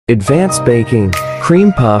Advanced Baking,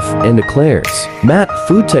 Cream Puff, and Eclairs. Matt,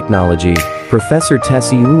 Food Technology, Professor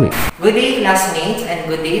Tessie Uy. Good day, classmates, and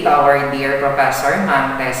good day to our dear Professor,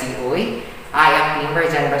 Ma'am Tessie Uy. I am Timber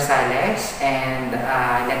Jan Rosales, and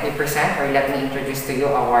let me present or let me introduce to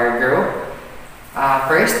you our group.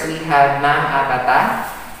 First, we have Ma'am Abata,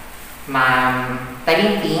 Ma'am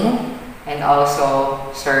Talinting, and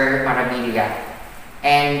also Sir Maravilla.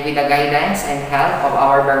 And with the guidance and help of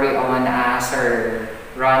our very own Sir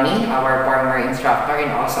Ronnie, our former instructor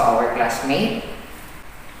and also our classmate.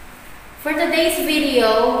 For today's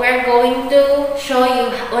video, we're going to show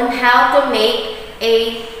you on how to make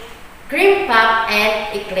a cream puff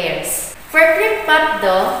and eclairs. For cream puff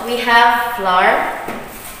dough, we have flour,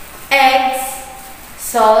 eggs,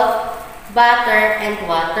 salt, butter, and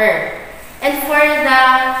water. And for the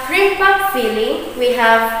cream puff filling, we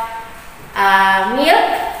have milk,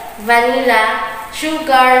 vanilla,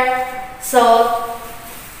 sugar, salt,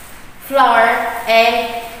 flour,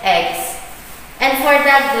 and eggs. And for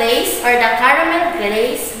the glaze or the caramel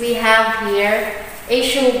glaze, we have here a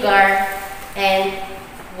sugar and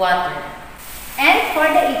water. And for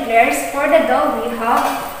the eclairs, for the dough, we have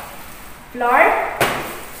flour,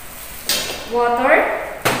 water,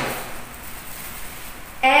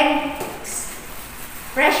 eggs,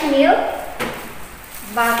 fresh milk,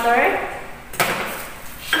 butter,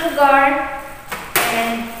 sugar,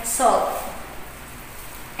 and salt.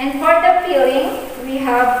 And for the filling, we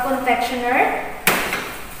have confectioner,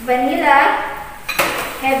 vanilla,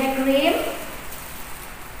 heavy cream,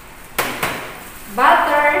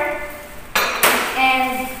 butter,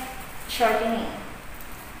 and shortening.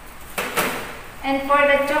 And for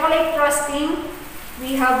the chocolate frosting,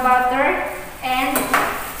 we have butter and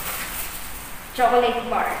chocolate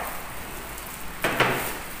bar.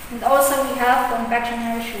 And also we have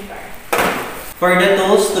confectioner sugar. For the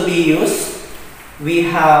tools to be used, we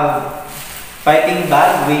have piping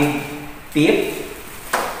bag with tip,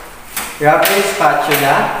 rubber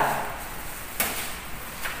spatula,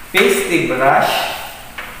 pastry brush,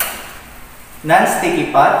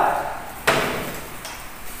 non-sticky pot,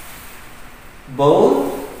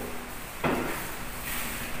 bowl,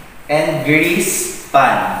 and grease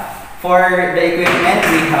pan. For the equipment,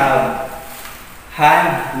 we have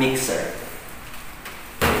hand mixer.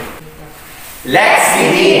 Let's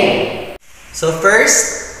begin! So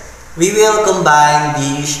first, we will combine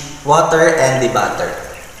the water and the butter.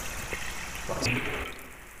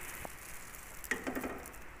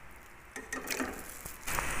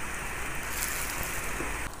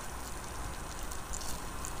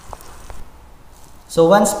 So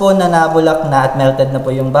 1 spoon na nabulak na at melted na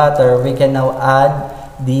po yung butter, we can now add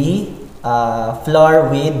the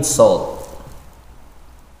flour with salt.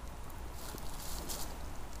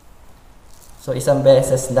 So isang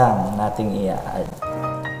beses lang nating i-add.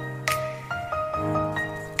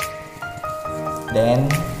 Then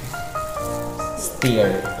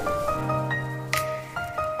stir.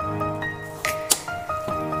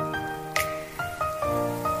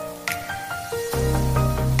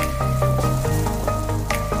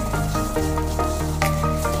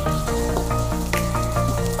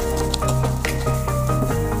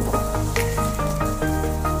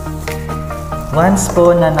 Once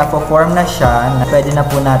po na napo-form na siya, pwede na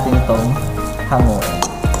po natin itong hanguin.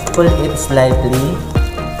 Pull it slightly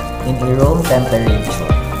in a room temperature.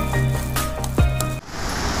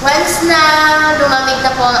 Once na lumamig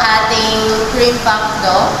na po ang ating cream puff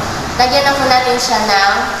dough, lagyan na po natin siya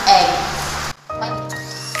ng egg.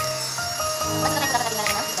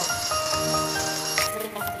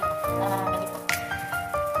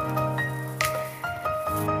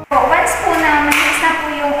 Once po na mix na po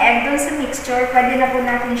yung egg dun sa mixture, pwede na po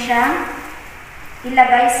natin siyang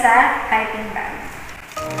ilagay sa piping bag.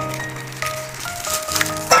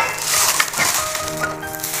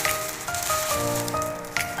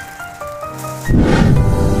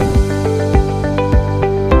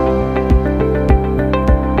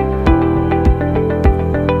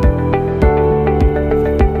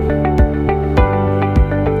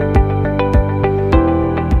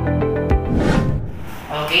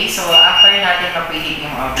 Okay, so after natin mapilit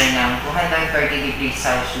yung oven ng 230 degrees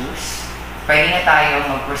Celsius, pwede na tayo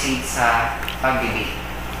mag-proceed sa pag-bake.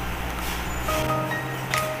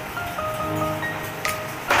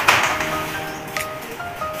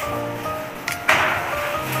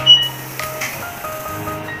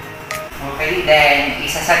 Okay, then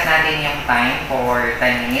isaset natin yung time for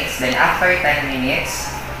 10 minutes. Then after 10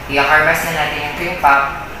 minutes, i-harvest na natin yung cream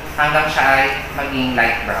puff hanggang siya ay maging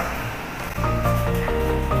light brown.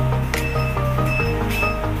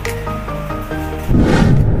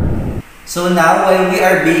 So now while we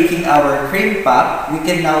are baking our cream puff, we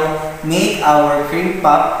can now make our cream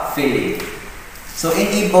puff filling. So in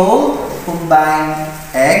a bowl, combine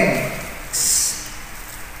eggs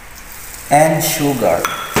and sugar.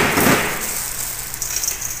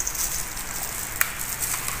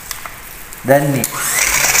 Then mix.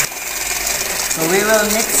 So we will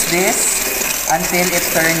mix this until it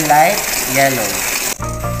turns light yellow.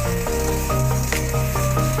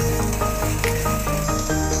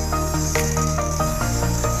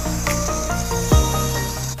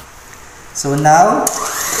 So now,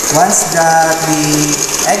 once the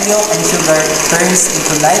egg yolk and sugar turns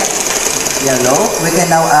into light yellow, we can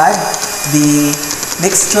now add the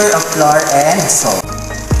mixture of flour and salt.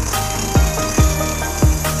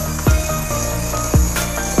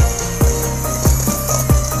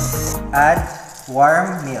 Add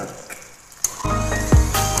warm milk.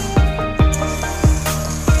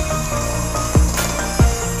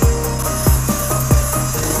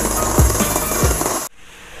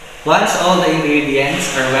 Once all the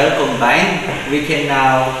ingredients are well combined, we can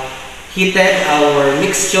now heat our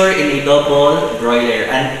mixture in a double broiler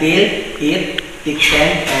until it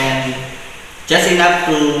thickens and just enough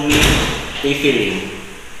to make a filling.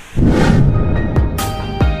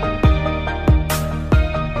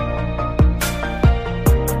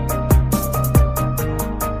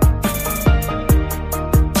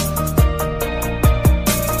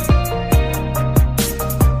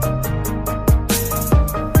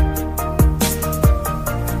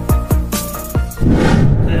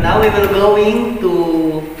 Now we will going to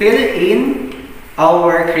fill in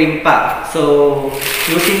our cream puff. So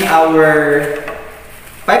using our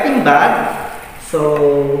piping bag,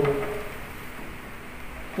 so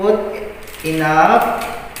put enough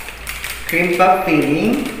cream puff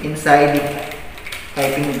filling inside the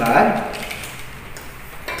piping bag.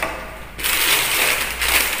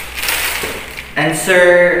 And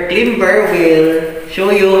Sir Klimber will show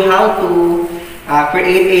you how to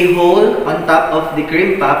create a hole on top of the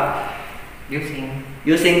cream puff using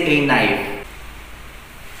a knife.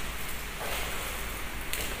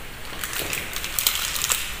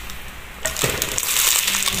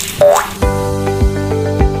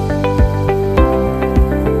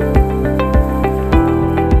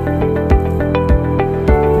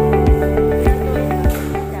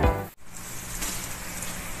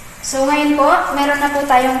 So ngayon po, meron na po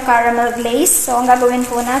tayong caramel glaze. So ang gagawin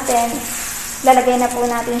po natin, lalagay na po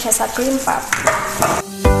natin siya sa cream puff.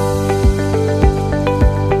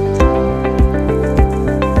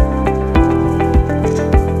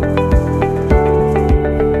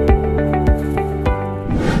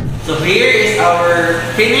 So here is our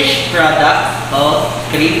finished product of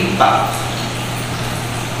cream puff.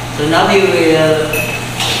 So now we will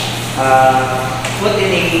put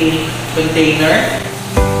in a container.